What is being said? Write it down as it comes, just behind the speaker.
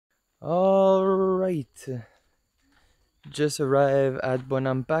All right, just arrived at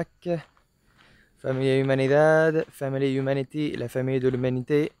BONAMPAK, Familia Humanidad, Family Humanity, la famille de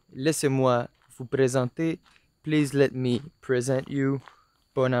l'humanité. Laissez-moi vous présenter. Please let me present you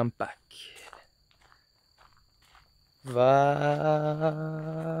BONAMPAK. Vamonos.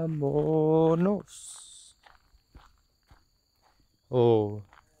 Oh,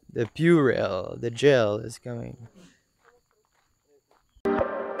 the Purell, the gel is coming.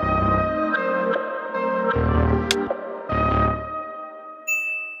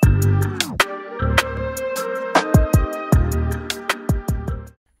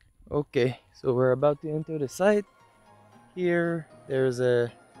 Okay, so we're about to enter the site. Here, there's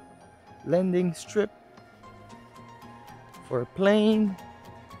a landing strip for a plane.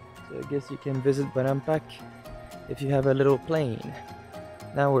 So I guess you can visit BONAMPAK if you have a little plane.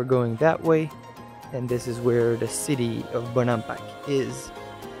 Now we're going that way, and this is where the city of BONAMPAK is.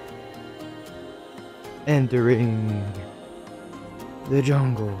 Entering the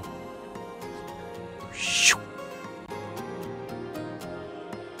jungle.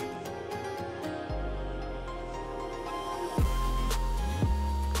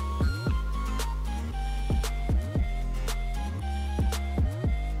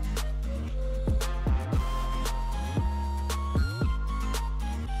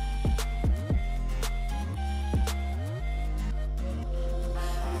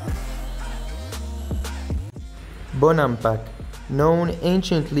 BONAMPAK, known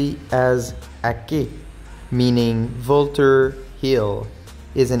anciently as Ake, meaning Vulture Hill,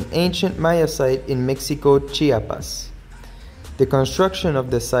 is an ancient Maya site in Mexico, Chiapas. The construction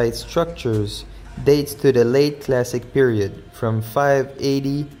of the site's structures dates to the late Classic period, from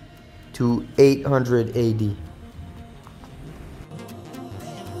 580 to 800 AD.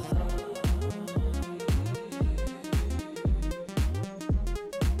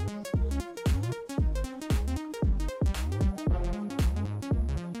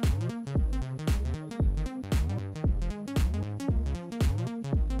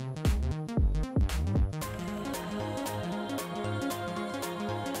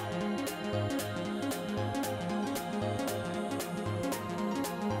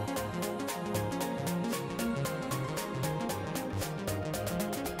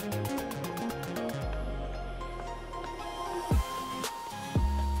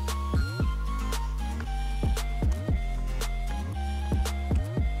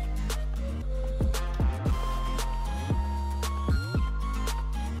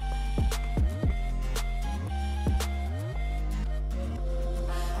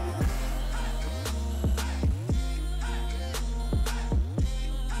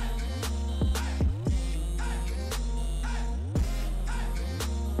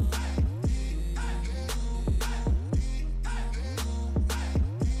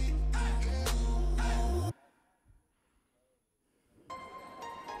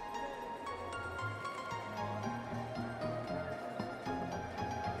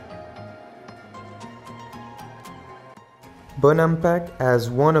 BONAMPAK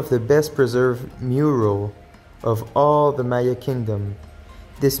has one of the best preserved murals of all the Maya kingdom.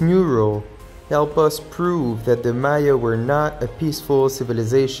 This mural helps us prove that the Maya were not a peaceful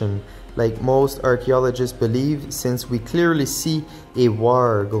civilization like most archaeologists believe, since we clearly see a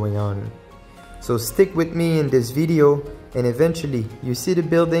war going on. So stick with me in this video, and eventually you see the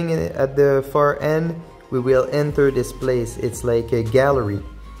building at the far end. We will enter this place. It's like a gallery.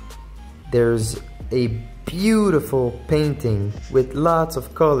 There's a beautiful painting with lots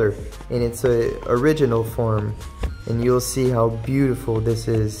of color in its original form, and you'll see how beautiful this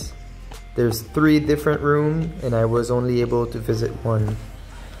is. There's 3 different rooms, and I was only able to visit one.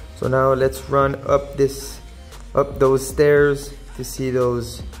 So now let's run up those stairs to see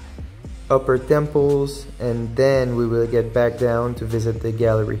those upper temples, and then we will get back down to visit the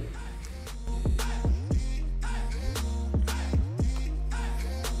gallery.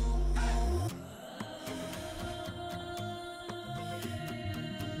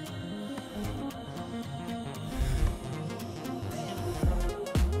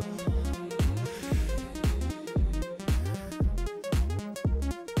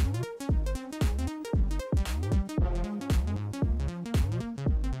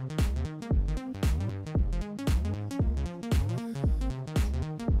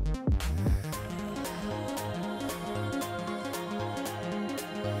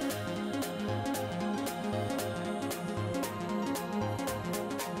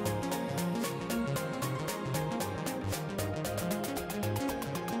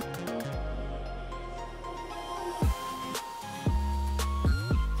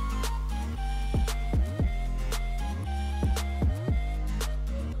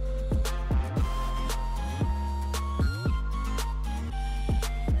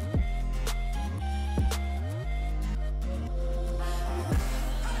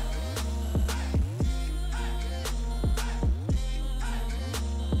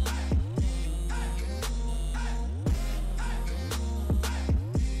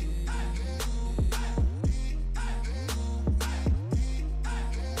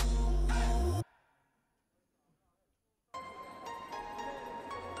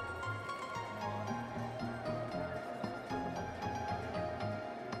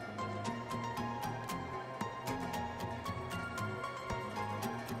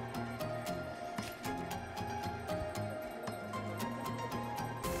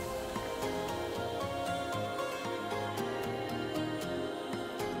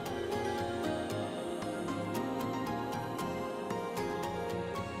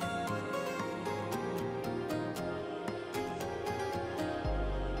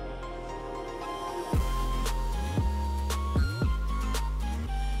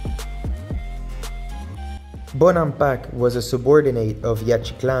 BONAMPAK was a subordinate of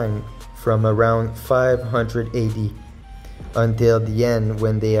YAXCHILAN from around 500 AD until the end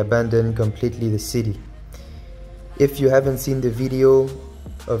when they abandoned completely the city. If you haven't seen the video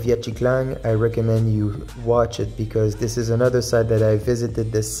of YAXCHILAN, I recommend you watch it because this is another site that I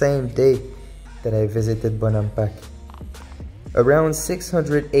visited the same day that I visited BONAMPAK. Around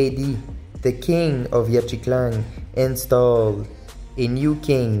 600 AD, the king of YAXCHILAN installed a new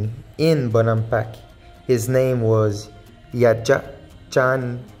king in BONAMPAK. His name was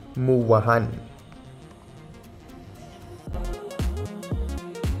YAXCHILAN.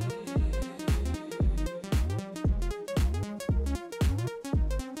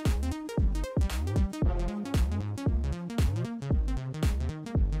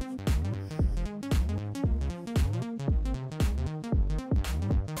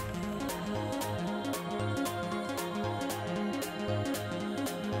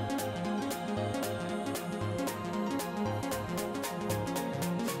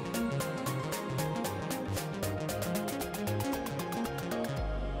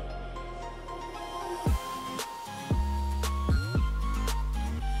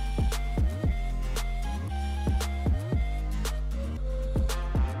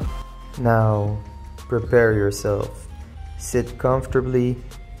 Now, prepare yourself. Sit comfortably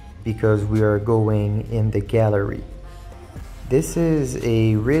because we are going in the gallery. This is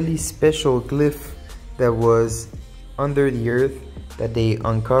a really special glyph that was under the earth that they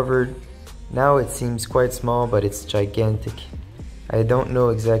uncovered. Now it seems quite small, but it's gigantic. I don't know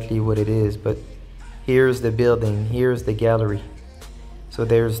exactly what it is, but here's the building, here's the gallery. So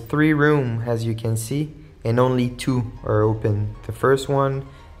there's 3 rooms, as you can see, and only 2 are open.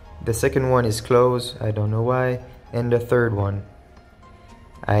 The second one is closed, I don't know why, and the third one.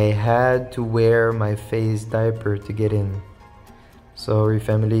 I had to wear my face diaper to get in. Sorry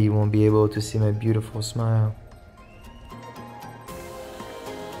family, you won't be able to see my beautiful smile.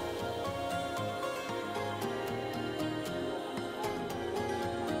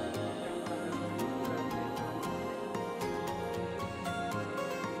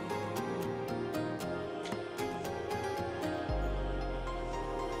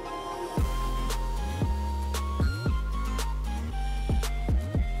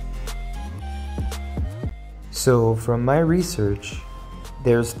 So from my research,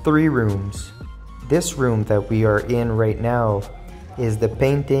 there's 3 rooms. This room that we are in right now is the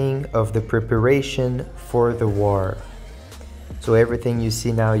painting of the preparation for the war. So everything you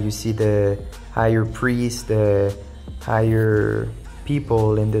see now, you see the higher priests, the higher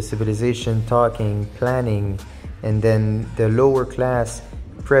people in the civilization talking, planning, and then the lower class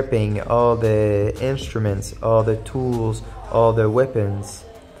prepping all the instruments, all the tools, all the weapons,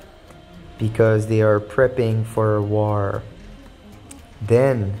 because they are prepping for a war.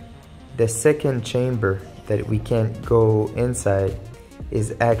 Then the second chamber that we can't go inside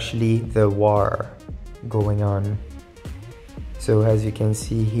is actually the war going on. So as you can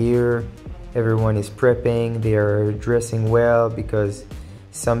see here, everyone is prepping, they are dressing well because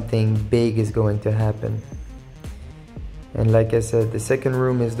something big is going to happen. And like I said, the second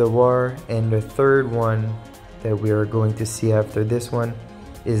room is the war, and the third one that we are going to see after this one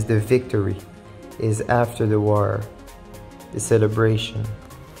is the victory, is after the war, the celebration.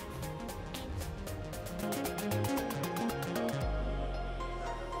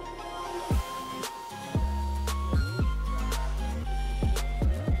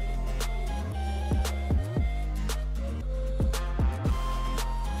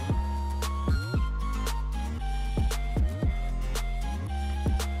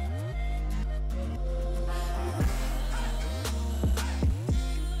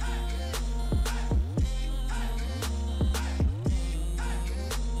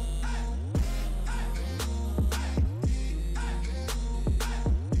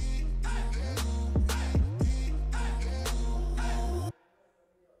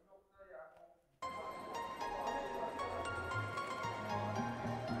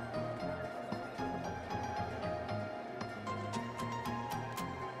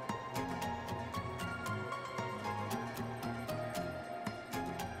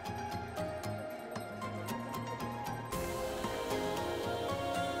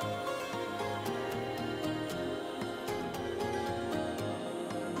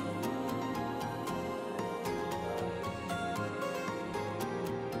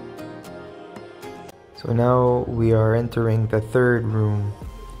 So now we are entering the third room.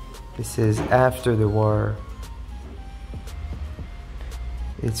 This is after the war.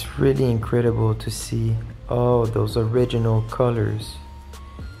 It's really incredible to see all those original colors.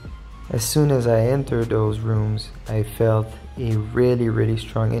 As soon as I entered those rooms, I felt a really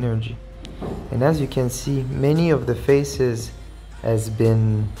strong energy. And as you can see, many of the faces has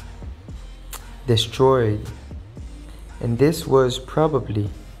been destroyed. And this was probably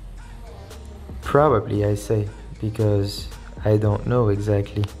I say, because I don't know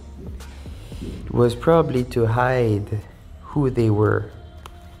exactly. It was probably to hide who they were,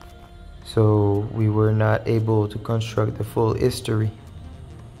 so we were not able to construct the full history,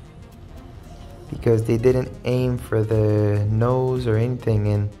 because they didn't aim for the nose or anything,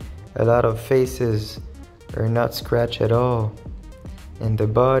 and a lot of faces are not scratched at all, and the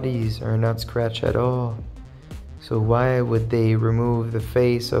bodies are not scratched at all. So why would they remove the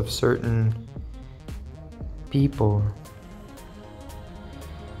face of certain people?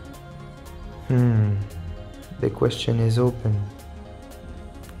 The question is open.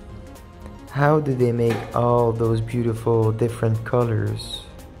 How did they make all those beautiful different colors?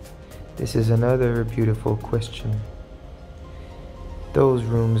 This is another beautiful question. Those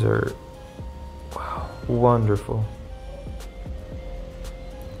rooms are, wow, wonderful.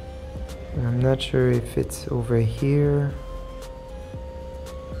 I'm not sure if it's over here,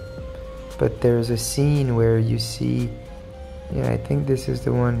 but there's a scene where you see, yeah, I think this is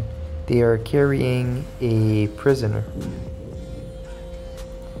the one. They are carrying a prisoner.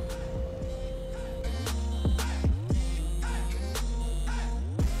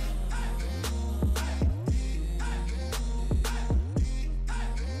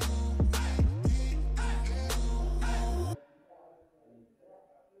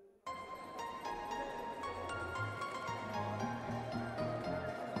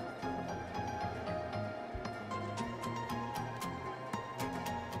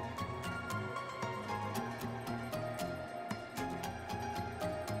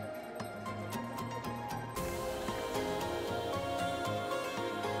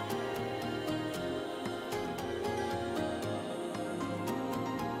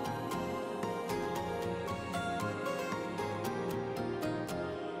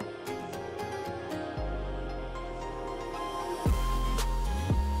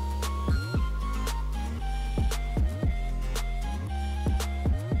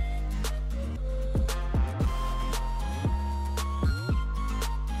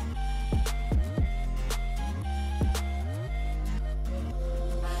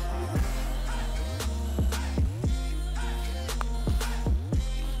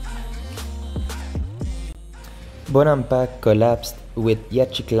 BONAMPAK collapsed with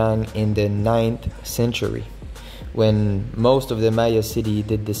YAXCHILAN in the 9th century, when most of the Maya city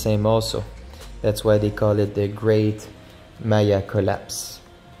did the same also. That's why they call it the Great Maya Collapse.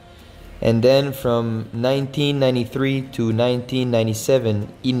 And then from 1993 to 1997,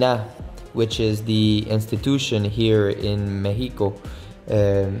 INA, which is the institution here in Mexico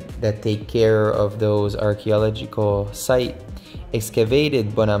that take care of those archaeological sites,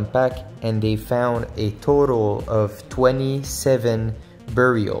 excavated BONAMPAK, and they found a total of 27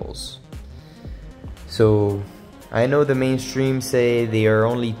 burials. So I know the mainstream say they are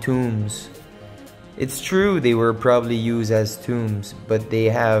only tombs. It's true, they were probably used as tombs, but they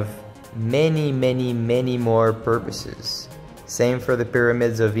have many more purposes. Same for the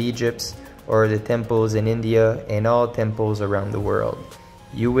pyramids of Egypt or the temples in India and all temples around the world.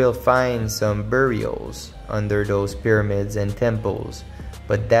 You will find some burials under those pyramids and temples,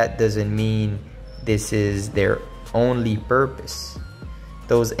 but that doesn't mean this is their only purpose.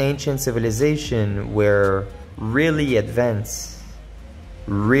 Those ancient civilizations were really advanced.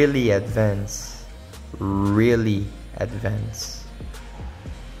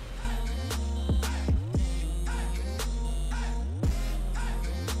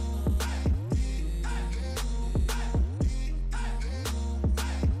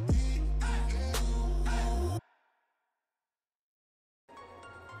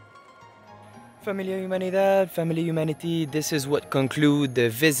 Familia Humanidad, Family Humanity, this is what conclude the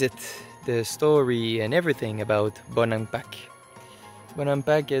visit, the story and everything about BONAMPAK.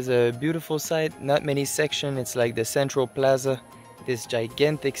 BONAMPAK is a beautiful site, not many sections, it's like the central plaza, this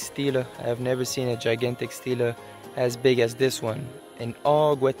gigantic stela. I have never seen a gigantic stela as big as this one in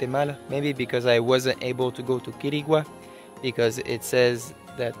all Guatemala, maybe because I wasn't able to go to Quirigua, because it says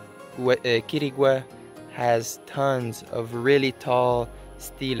that Quirigua has tons of really tall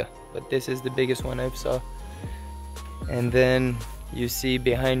stela, but this is the biggest one I've saw. And then you see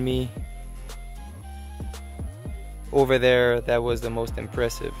behind me over there, that was the most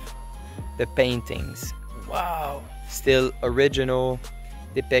impressive, the paintings. Wow, still original,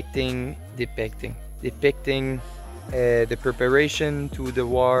 depicting the preparation to the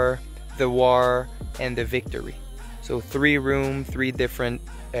war and the victory. So 3 rooms, 3 different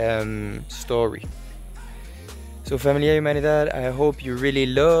story. So Familia Humanidad, I hope you really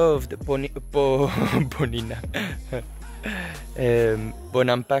loved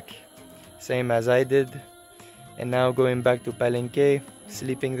Bonampak, same as I did. And now going back to Palenque,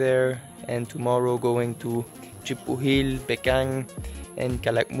 sleeping there, and tomorrow going to Chipuhil, Bekang, and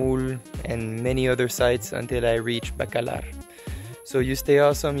Calakmul, and many other sites until I reach Bacalar. So you stay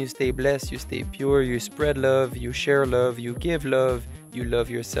awesome, you stay blessed, you stay pure, you spread love, you share love, you give love, you love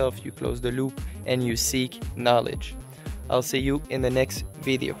yourself, you close the loop, and you seek knowledge. I'll see you in the next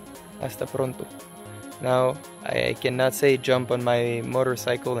video. Hasta pronto. Now, I cannot say jump on my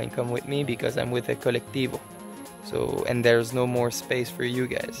motorcycle and come with me because I'm with a colectivo. So, and there's no more space for you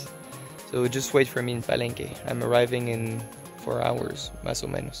guys. So just wait for me in Palenque. I'm arriving in 4 hours, más o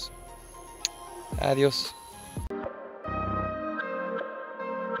menos. Adiós.